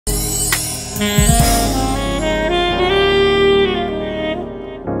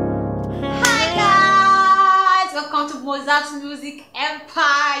Mosax Music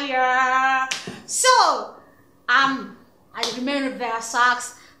Empire. So, I remember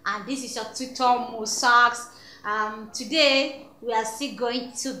Verasax, and this is your tutor Mosax. Today we are still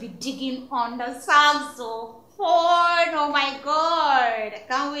going to be digging on the saxophone. Oh my god, I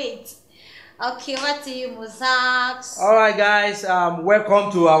can't wait. Okay, what to you, Mosax? Alright guys,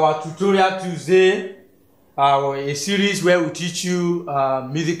 welcome to our tutorial Tuesday, a series where we teach you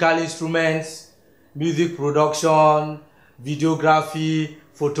musical instruments, music production, videography,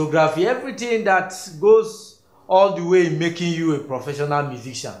 photography, everything that goes all the way in making you a professional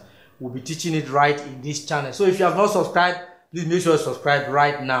musician. We'll be teaching it right in this channel. So if you have not subscribed, please make sure you subscribe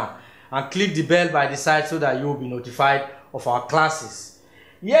right now and click the bell by the side so that you will be notified of our classes.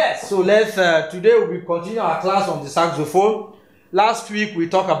 Yes, so let's today we will continue our class on the saxophone. Last week we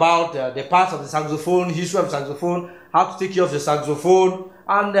talked about the parts of the saxophone, history of the saxophone, how to take care of the saxophone,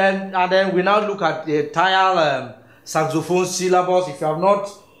 and then we now look at the entire saxophone syllabus.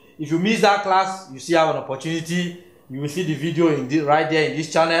 If you miss that class, you still have an opportunity. You will see the video right there in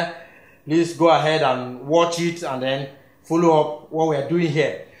this channel. Please go ahead and watch it and then follow up what we are doing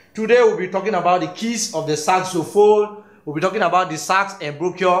here. Today we'll be talking about the keys of the saxophone. We'll be talking about the sax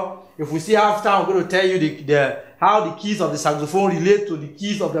embouchure. If we still have time, I'm going to tell you how the keys of the saxophone relate to the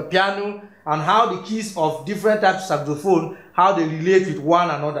keys of the piano, and how the keys of different types of saxophone, how they relate with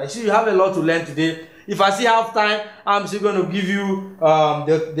one another. See, you have a lot to learn today. If I still have time, I'm still going to give you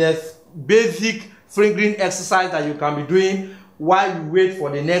the basic fingering exercise that you can be doing while you wait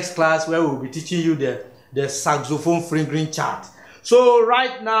for the next class where we'll be teaching you the saxophone fingering chart. So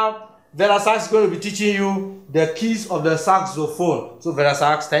right now, Verasax is going to be teaching you the keys of the saxophone. So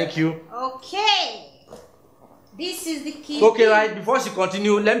Verasax, thank you. Okay. This is the key. Okay, right. Before she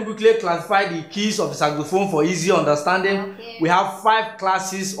continue, let me quickly classify the keys of the saxophone for easy understanding. Okay. We have 5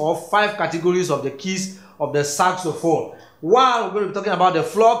 classes or 5 categories of the keys of the saxophone. One, we're going to be talking about the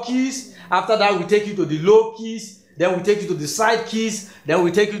floor keys. After that, we take you to the low keys. Then we take you to the side keys. Then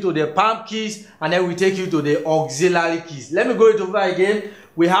we take you to the palm keys. And then we take you to the auxiliary keys. Let me go it over again.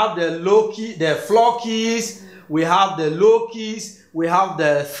 We have the low key, the floor keys. We have the low keys. We have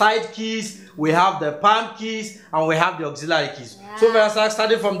the side keys. We have the palm keys. And we have the auxiliary keys. Yeah. So Verasax,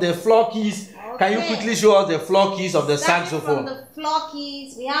 starting from the floor keys, okay. Can you quickly show us the floor keys of the saxophone? From the floor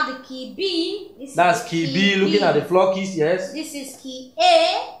keys, we have the key B. That's key B. Looking at the floor keys, yes. This is key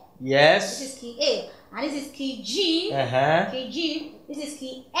A. Yes. This is key A. And this is key G. Key G. This is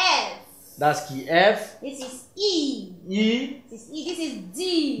key F. That's key F. This is E. E. This is E. This is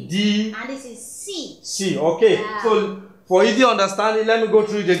D. D. And this is C. C. Okay. Yeah. So for easy understanding, let me go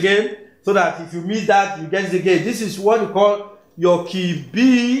through it again so that if you miss that, you get it again. This is what you call your key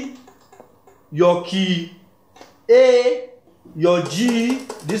B, your key A, your G.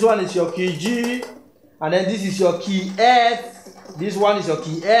 This one is your key G, and then this is your key F. This one is your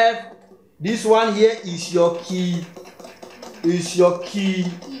key F. This one here is your key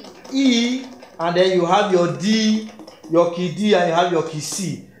E, and then you have your D, your key D, and you have your key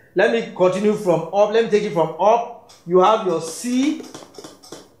C. Let me continue from up. Let me take it from up. You have your C,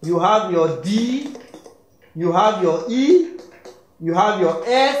 you have your D, you have your E, you have your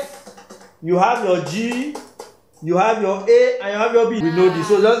F, you have your G, you have your A, and you have your B. We know this.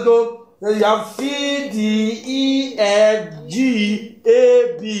 So let's go. Then you have C, D, E, F, G,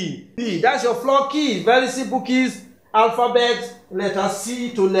 A, B. B. That's your floor keys. Very simple keys. Alphabet, letter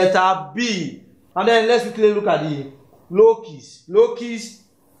C to letter B. And then let's quickly look at the low keys. Low keys.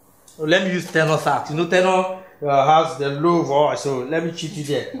 Let me use tenor sax. You know, tenor has the low voice. So let me cheat you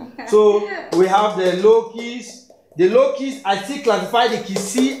there. So we have the low keys. The low keys, I still classify the key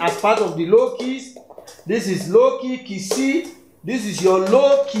C as part of the low keys. This is low key, key C. This is your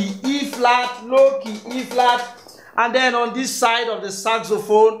low key E flat, low key E flat. And then on this side of the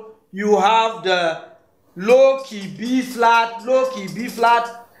saxophone, you have the low key B flat, low key B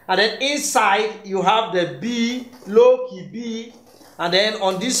flat. And then inside, you have the B, low key B. And then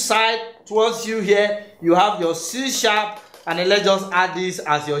on this side, towards you here, you have your C sharp. And then let's just add this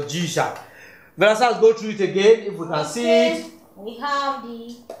as your G sharp. Verasax, go through it again if we can see it. We have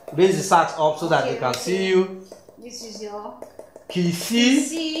the... Raise the sax up so that they can see you. This is your... Key C.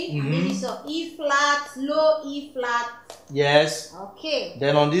 C. And this is your E flat, low E flat. Yes. Okay.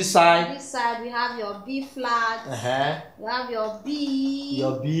 Then on this side. On this side we have your B flat. We have your B.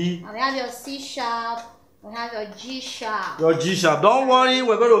 Your B. And we have your C sharp. We have your G sharp. Your G sharp. Don't worry,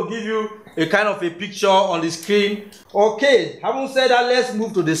 we're going to give you a kind of a picture on the screen. Okay. Having said that, let's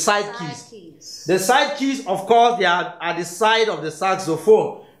move to the side keys. The side keys, of course, they are at the side of the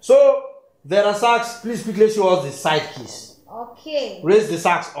saxophone. So Verasax, please quickly show us the side keys. Okay. Raise the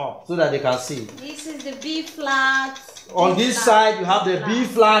sax up so that they can see. This is the B flat. On this side, you have the B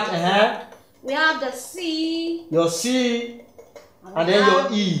flat. We have the C. Your C. And then your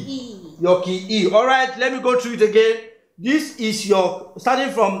E. Your key E. All right, let me go through it again. This is your,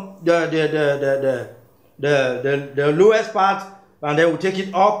 starting from the lowest part, and then we take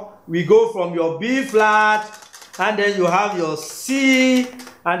it up. We go from your B flat, and then you have your C,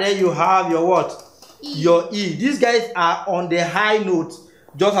 and then you have your what? E. Your E. These guys are on the high note.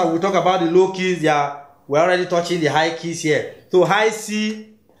 Just as we talk about the low keys, we're already touching the high keys here. So high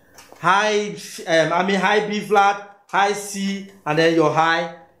C, high B flat, high C, and then your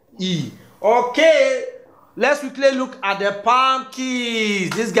high E. Okay, let's quickly look at the palm keys.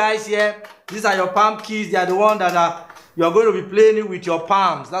 These guys here, these are your palm keys. They are the ones that you're going to be playing with your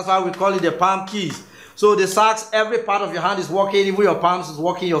palms. That's why we call it the palm keys. So the sax, every part of your hand is working, even your palms is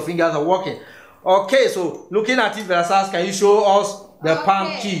working, your fingers are working. Okay, so looking at it, Verasax, can you show us the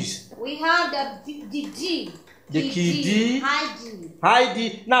palm keys? We have the D. The key D. High D. High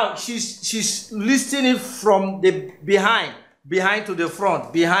D. Now she's listing it from the behind to the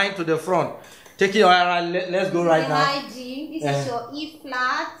front, behind to the front. Take it alright. Let's go right now. High D. This is your E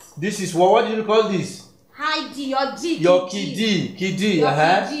flat. This is what do you call this? High D. Your D. Your key D. Key D. Your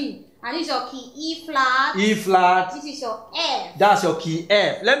key D. And this is your key E flat. E flat. This is your F. That's your key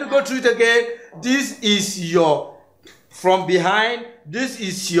F. Let me go through it again. This is your from behind. This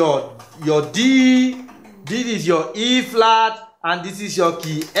is your D. This is your E flat, and this is your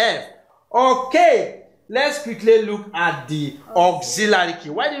key F. Okay, let's quickly look at the auxiliary key.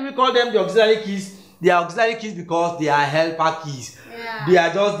 Why do we call them the auxiliary keys? They are auxiliary keys because they are helper keys. Yeah. They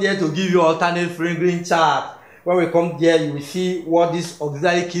are just there to give you alternate fingering chart. When we come there, you will see what these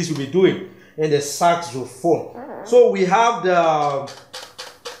auxiliary keys will be doing in the saxophone. So we have the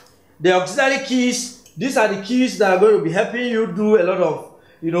auxiliary keys. These are the keys that are going to be helping you do a lot of,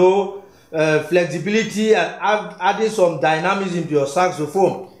 flexibility and adding some dynamism to your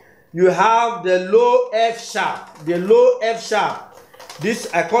saxophone. You have the low F sharp. The low F sharp. This,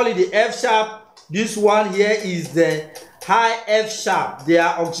 I call it the F sharp. This one here is the high F sharp. They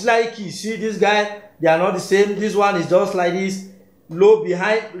are auxiliary keys. See this guy? They are not the same. This one is just like this. Low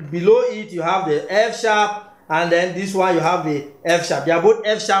below it you have the F sharp, and then this one you have the F sharp. They are both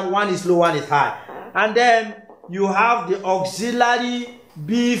F sharp. One is low, one is high. And then you have the auxiliary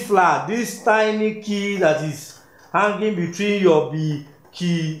B flat. This tiny key that is hanging between your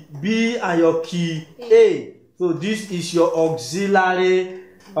key B and your key A. So this is your auxiliary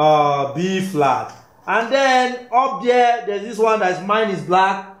B flat. And then up there's this one that mine is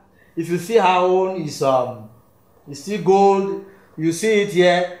black. If you see her own is still gold, you see it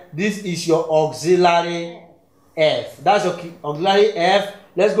here. This is your auxiliary F. That's your auxiliary F.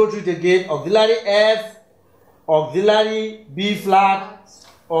 Let's go through it again. Auxiliary F, auxiliary B flat,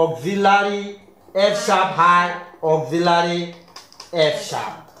 auxiliary F sharp high, auxiliary F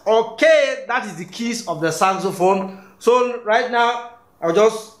sharp. Okay, that is the keys of the saxophone. So right now I'll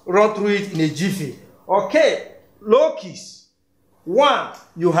just run through it in a jiffy. Okay, low keys. 1,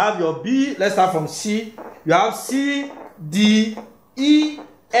 you have your B. Let's start from C. You have C, D, E,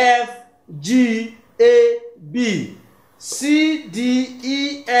 F, G, A, B. C, D,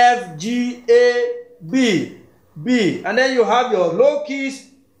 E, F, G, A, B. B. And then you have your low keys,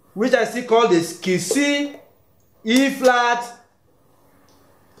 which I still call this key C, E flat,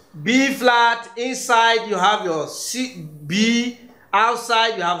 B flat. Inside you have your C, B.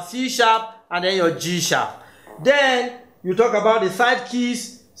 Outside you have C sharp, and then your G sharp. Then you talk about the side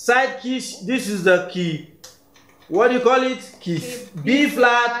keys. Side keys, this is the key. What do you call it? Key B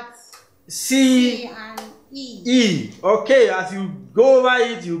flat, C, and E. E. Okay, as you go over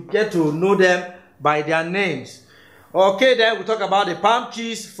it, you get to know them by their names. Okay, then we talk about the palm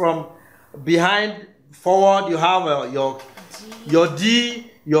keys. From behind forward, you have your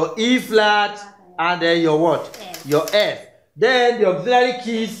D, your E flat, and then your what? F. Your F. Then the auxiliary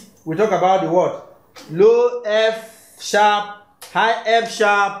keys, we talk about the what? Low F sharp, high F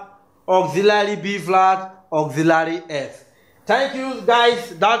sharp, auxiliary B flat, auxiliary F. Thank you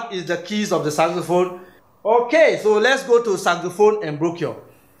guys. That is the keys of the saxophone. Okay, so let's go to saxophone embouchure.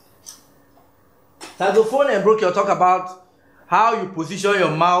 Saxophone embouchure talk about how you position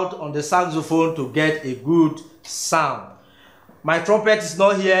your mouth on the saxophone to get a good sound. My trumpet is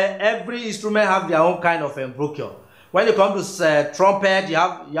not here. Every instrument have their own kind of embouchure. When you come to trumpet,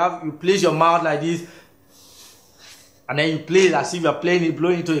 you place your mouth like this, and then you play it as if you're playing it,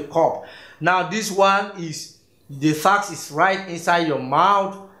 blowing into a cup. Now this one is, the sax is right inside your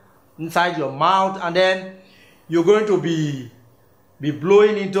mouth, and then you're going to be be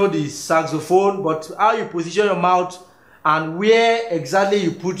blowing into the saxophone, but how you position your mouth and where exactly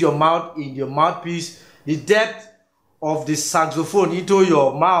you put your mouth in your mouthpiece, the depth of the saxophone into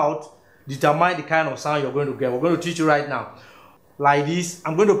your mouth determine the kind of sound you're going to get. We're going to teach you right now. Like this,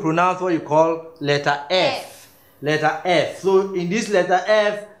 I'm going to pronounce what you call letter F. Letter F. So in this letter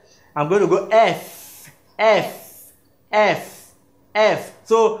F, I'm going to go F, F, F, F.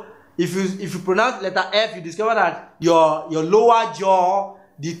 So if you pronounce letter F, you discover that your lower jaw,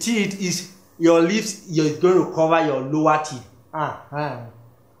 the teeth is your lips. You're going to cover your lower teeth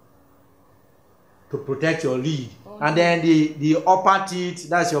to protect your lid. And then the upper teeth,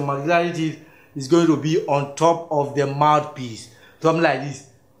 that's your maxillary teeth, is going to be on top of the mouthpiece. Something like this.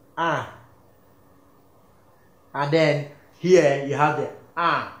 And then here you have the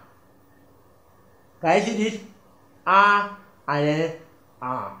Can you see this? And then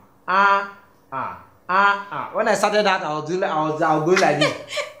When I started that, I was going like this.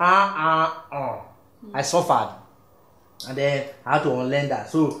 I suffered. And then I had to unlearn that.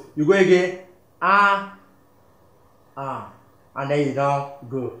 So you go again. And then you now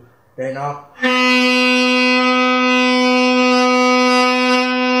go. Then now.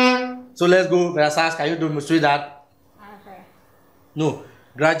 So let's go. Verasax, can you demonstrate that? Okay. No.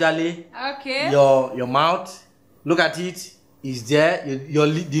 Gradually. Okay. Your mouth. Look at it. Is there.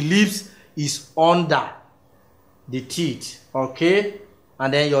 The lips is under the teeth. Okay.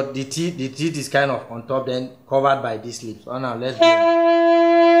 And then the teeth is kind of on top, then covered by these lips. Oh, now let's go.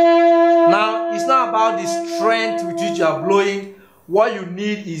 Now it's not about the strength with which you are blowing. What you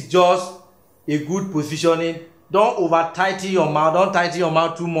need is just a good positioning. Don't over tighten your mouth. Don't tighten your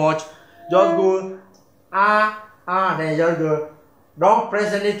mouth too much. Just go then just go. Don't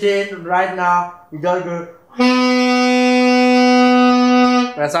press anything right now. You just go.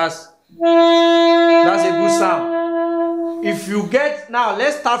 That's a good sound. If you get now,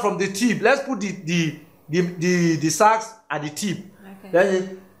 let's start from the tip. Let's put the sax at the tip.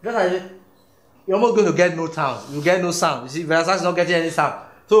 Okay. You're almost going to get no sound. You get no sound. You see, Verasax is not getting any sound.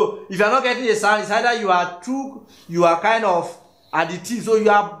 So if you are not getting a sound, it's either you are kind of at the tip, so you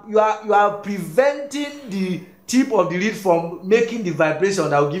are preventing the tip of the lead from making the vibration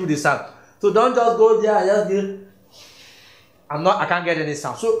that will give you the sound. So don't just go there and just do. I can't get any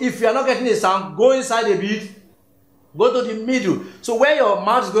sound. So if you are not getting a sound, go inside a bit. Go to the middle. So where your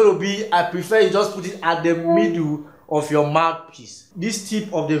mouth is going to be, I prefer you just put it at the middle of your mouthpiece. This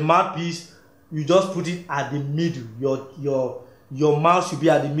tip of the mouthpiece, you just put it at the middle. Your mouth should be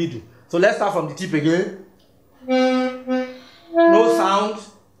at the middle. So let's start from the tip again. No sound.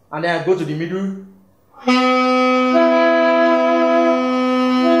 And then I go to the middle.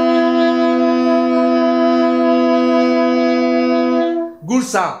 Good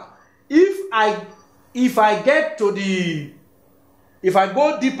sound. If I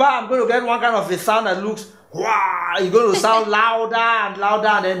go deeper, I'm going to get one kind of a sound that looks, wow, it's going to sound louder and louder,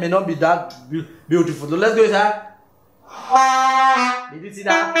 and then it may not be that beautiful. So let's go inside. Did you see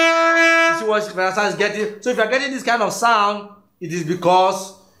that? You see what Verasax is getting? So if you're getting this kind of sound, it is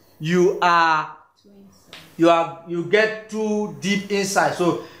because you get too deep inside.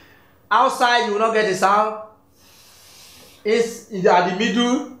 So outside you will not get the sound. It's at the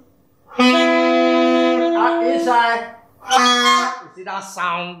middle. Inside, you see that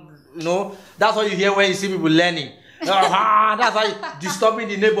sound, you know, that's what you hear when you see people learning. That's why disturbing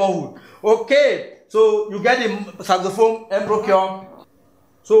the neighborhood. Okay, so you get the saxophone embouchure.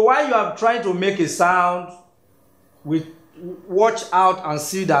 So while you are trying to make a sound, watch out and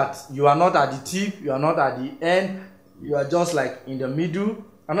see that you are not at the tip, you are not at the end, you are just like in the middle.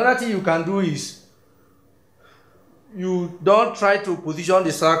 Another thing you can do is you don't try to position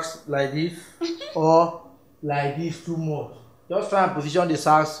the sax like this or like this too much. Just try and position the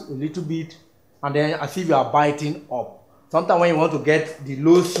sax a little bit, and then as if you are biting up. Sometimes when you want to get the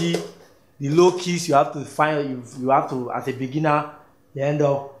low C, the low keys, you have to find, you have to, as a beginner, you end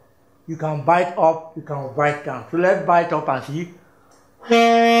up, you can bite up, you can bite down. So let's bite up and see.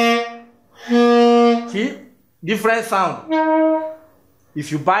 See? Different sound.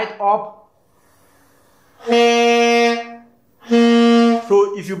 If you bite up, so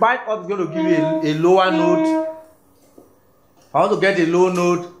if you bite up, it's going to give you a lower note. I want to get a low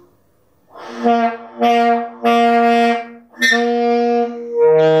note.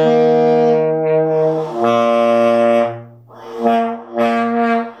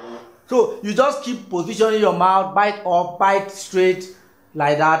 So you just keep positioning your mouth, bite up, bite straight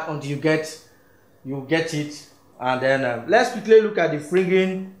like that until you get it. And then let's quickly look at the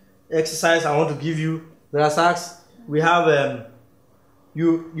fringing exercise I want to give you. Verasax, we have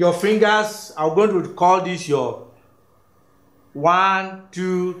your fingers. I'm going to call this your 1,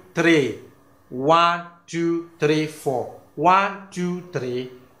 2, 3. 1, 2, 3, 4. 1, 2,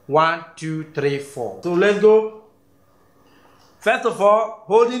 3. 1, 2, 3, 4. So let's go. First of all,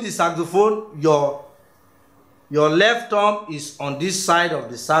 holding the saxophone, your left thumb is on this side of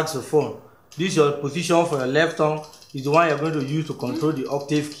the saxophone. This is your position for your left thumb. Is the one you're going to use to control the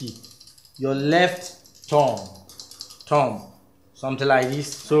octave key. Your left thumb, something like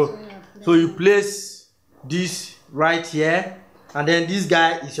this. So you place this right here, and then this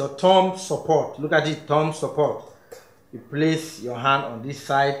guy is your thumb support. Look at it, thumb support. You place your hand on this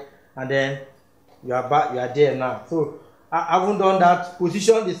side, and then you are back. You are there now. So I haven't done that.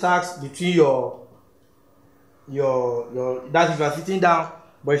 Position the sax between your that if you are sitting down,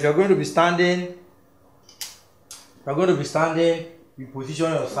 but if you are going to be standing, you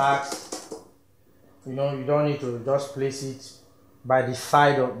position your sax. You know, you don't need to just place it by the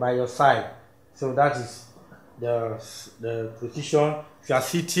side or by your side. So that is the position. If you are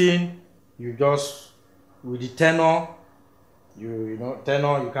sitting, you just with the tenor, you know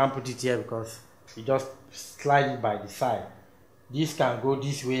tenor, you can't put it here because you just slide it by the side. This can go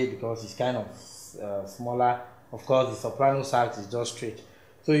this way because it's kind of smaller. Of course, the soprano sax is just straight.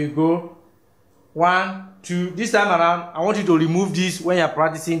 So you go 1, 2. This time around, I want you to remove this when you're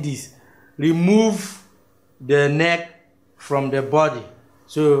practicing this. Remove the neck from the body.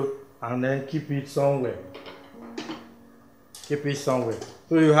 So, and then keep it somewhere. Keep it somewhere.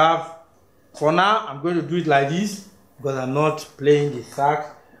 So you have, for now, I'm going to do it like this because I'm not playing the sax.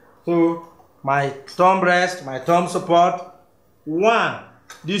 So my thumb rest, my thumb support. 1.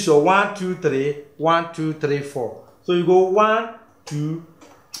 This is your 1, 2, 3. 1, 2, 3, 4. So you go 1, 2.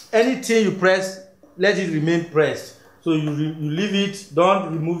 Anything you press, let it remain pressed. So you leave it.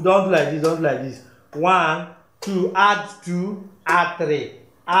 Don't remove. Don't do like this. Don't do like this. 1, 2. Add 2. Add 3.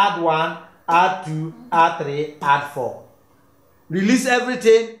 Add 1. Add 2. Add 3. Add 4. Release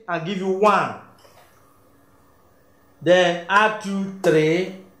everything and give you 1. Then add 2,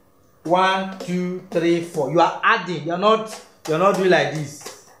 3. 1, 2, 3, 4. You are adding. You're not doing like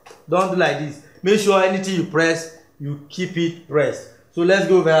this. Don't do like this. Make sure anything you press, you keep it pressed. So let's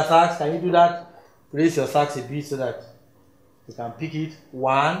go Verasax. Can you do that? Raise your sax a bit so that you can pick it.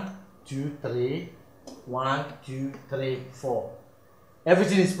 1, 2, 3. 1, 2, 3, 4.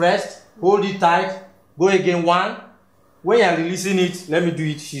 Everything is pressed. Hold it tight. Go again. 1. When you are releasing it, let me do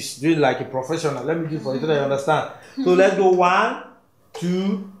it. She's doing like a professional. Let me do it for you so that you understand. So let's go 1,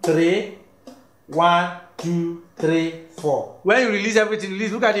 2, 3. 1, 2, 3, 4. When you release everything,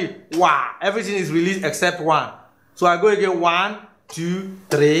 release. Look at it. Wow. Everything is released except 1. So I go again. 1, 2,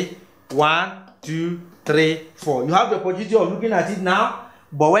 3. 1, 2, 3, 4. You have the opportunity of looking at it now,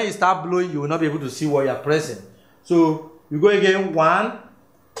 but when you start blowing, you will not be able to see what you are pressing. So you go again. 1,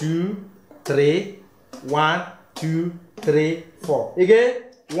 2, 3. 1, 2, 3, 4. Again.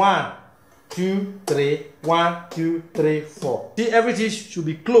 1, 2, 3. 1, 2, 3, 4. See, everything should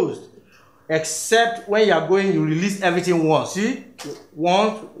be closed. Except when you are going, you release everything once. See?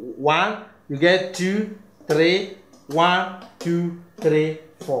 1, you get 2, 3, 1, 2, 3,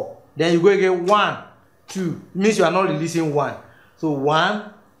 4. Then you go again 1, 2. It means you are not releasing 1. So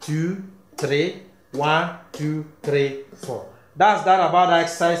 1, 2, 3, 1, 2, 3, 4. That's that about that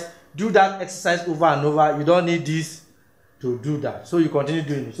exercise. Do that exercise over and over. You don't need this to do that. So you continue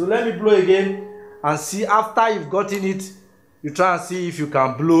doing it. So let me blow again and see after you've gotten it. You try and see if you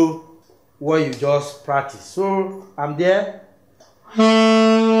can blow what you just practice. So I'm there.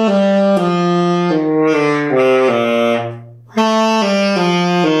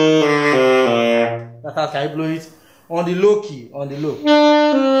 That's how can I blow it on the low key, on the low.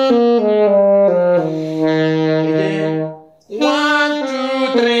 Again. 1,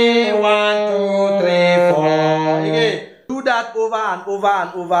 2, 3, 1, 2, 3, 4. Again. Do that over and over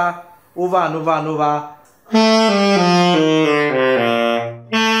and over, over and over and over.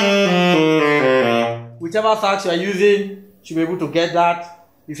 Whichever sax you are using, you should be able to get that.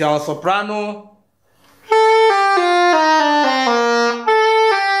 If you are a soprano,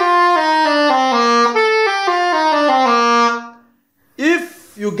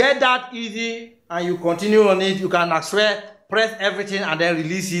 if you get that easy and you continue on it, you can actually press everything and then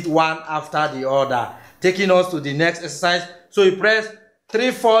release it one after the other, taking us to the next exercise. So you press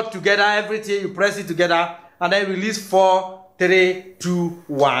 3, 4 together, everything, you press it together, and then release 4, 3, 2,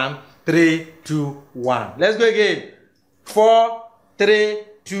 1, 3, 2, 1. Let's go again. 4, 3,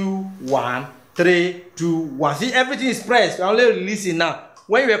 2, 1, 3, 2, 1. See, everything is pressed. You're only releasing now.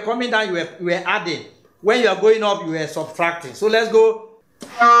 When you were coming down, you were adding. When you are going up, you were subtracting. So let's go.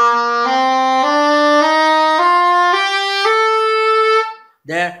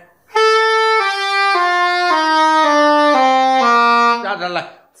 There.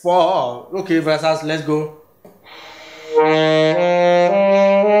 4. Okay, Verasax, let's go. 1,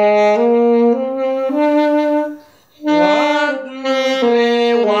 2,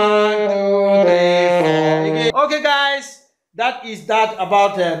 3, 1, 2, 3, 4. Okay, guys, that is that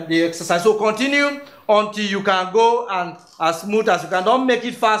about the exercise. So continue until you can go and as smooth as you can. Don't make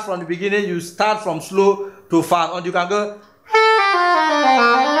it fast from the beginning. You start from slow to fast until you can go.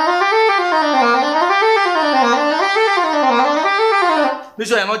 Make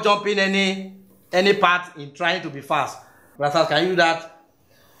sure you're not jumping any part in trying to be fast. Verasax, can you do that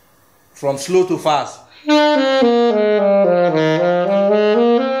from slow to fast?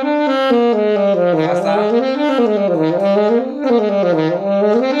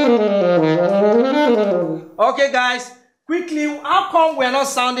 Okay, guys, quickly, how come we're not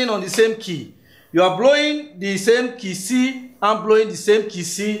sounding on the same key? You are blowing the same key C, I'm blowing the same key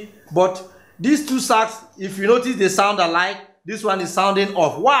C, but these two sax, if you notice, they sound alike. This one is sounding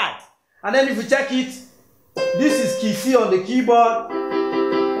off. Why? And then if you check it, this is key C on the keyboard.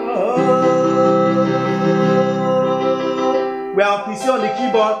 We are on key C on the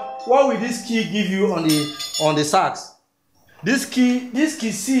keyboard. What will this key give you on the sax? This key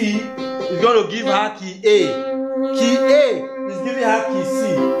C is going to give her key A. Key A is giving her key C.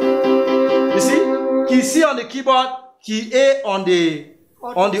 You see? Key C on the keyboard, key A on the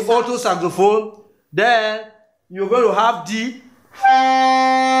alto saxophone. Then you're going to have D,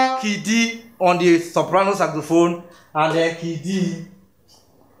 key D on the soprano saxophone, and then key D.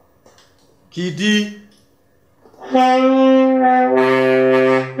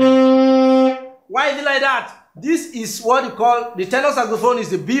 Why is it like that? This is what you call, the tenor saxophone is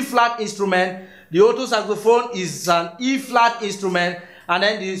the B flat instrument, the alto saxophone is an E flat instrument, and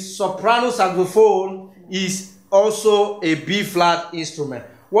then the soprano saxophone is also a B flat instrument.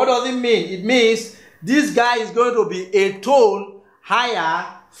 What does it mean? It means this guy is going to be a tone higher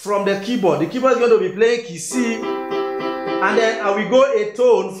from the keyboard. The keyboard is going to be playing key C, and then I will go a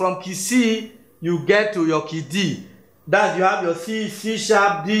tone from key C, you get to your key D. That you have your C, C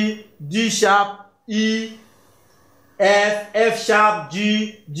sharp, D, D sharp, E, F, F sharp,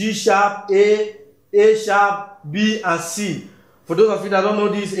 G, G sharp, A sharp, B, and C. For those of you that don't know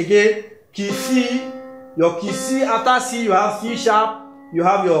this, again, key C, your key C, after C you have C sharp, you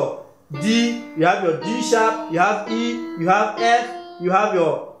have your D, you have your D sharp, you have E, you have F, you have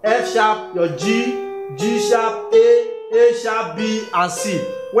your F sharp, your G, G sharp, A sharp, B, and C.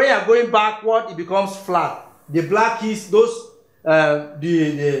 When you are going backward, it becomes flat. The black keys, those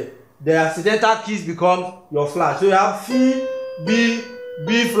the accidental keys become your flat. So you have C, B,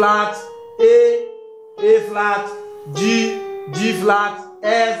 B flat, A flat, G, G flat,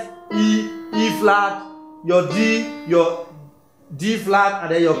 F, E flat, your D flat,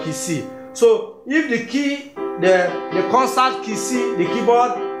 and then your key C. So if the key, the concert key C, the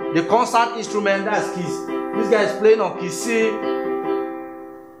keyboard, the concert instrument, that's keys. This guy is playing on key C.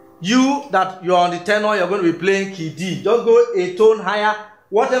 You that you're on the tenor, you're going to be playing key D. Just go a tone higher.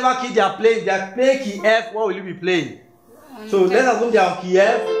 Whatever key they are playing key F. What will you be playing? So let's assume they are on key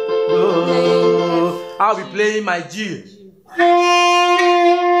F. I'll be playing my G.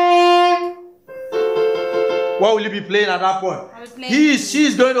 What will you be playing at that point? She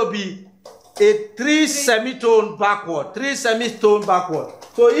is going to be a 3 semitone backward. 3 semitone backward.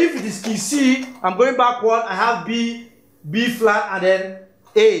 So if it is key C, I'm going backward. I have B flat, and then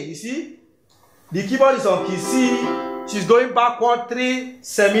A. You see? The keyboard is on key C. She's going backward 3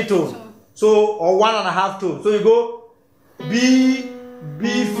 semitone. So, or 1.5 tone. So you go B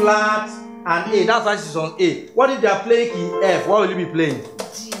flat, and A. That's why she's on A. What if they are playing key F? What will you be playing?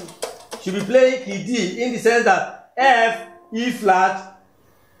 D. She'll be playing key D, in the sense that F, E flat,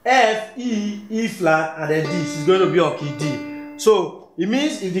 F, E flat, and then D. She's going to be on key D. So it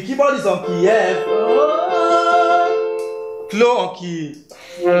means if the keyboard is on key F, flow on key,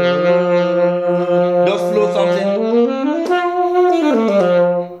 just flow something.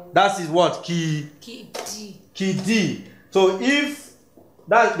 That is what? Key D. Key D. So if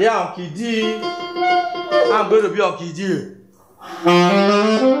that they are on key D, I'm going to be on key D.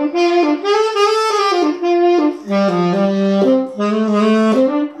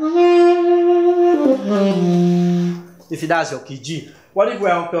 If that's your key G. What if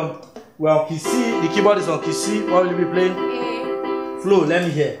we're on key C, the keyboard is on key C, what will you be playing? A. Flow, let me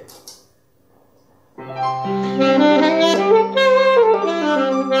hear.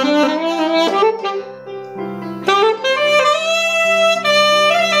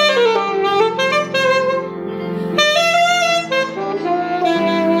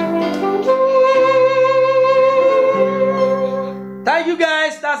 Thank you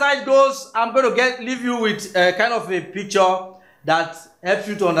guys, that's how it goes. I'm going to leave you with kind of a picture. that helps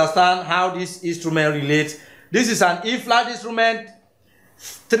you to understand how this instrument relates. This is an E flat instrument,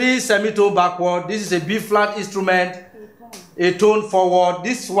 3 semitone backward. This is a B flat instrument, a tone forward.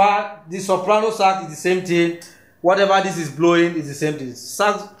 This one, the soprano sax is the same thing. Whatever this is blowing is the same thing.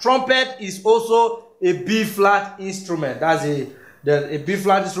 Trumpet is also a B flat instrument. That's a B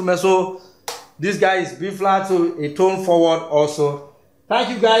flat instrument. So this guy is B flat, so a tone forward also. Thank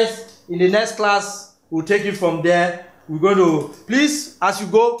you guys. In the next class, we'll take it from there. We're going to, please, as you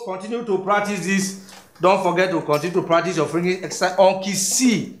go, continue to practice this. Don't forget to continue to practice your fingering exercise on key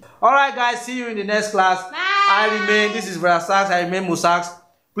C. Alright guys, see you in the next class. Bye. This is Verasax, I remain Mosax.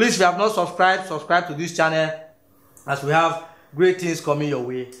 Please, if you have not subscribed, subscribe to this channel, as we have great things coming your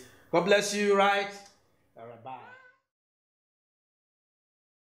way. God bless you, right? Alright, bye.